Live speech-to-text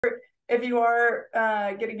if you are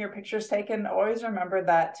getting your pictures taken, always remember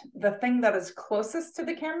that the thing that is closest to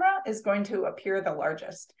the camera is going to appear the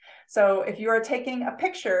largest. So if you are taking a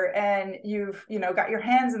picture and you've, got your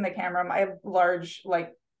hands in the camera, I have large,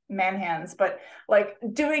 like, man hands, but like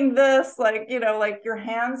doing this, like, like your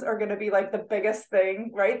hands are going to be like the biggest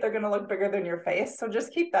thing, right? They're going to look bigger than your face. So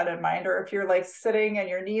just keep that in mind. Or if you're like sitting and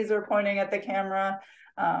your knees are pointing at the camera,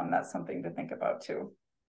 that's something to think about too.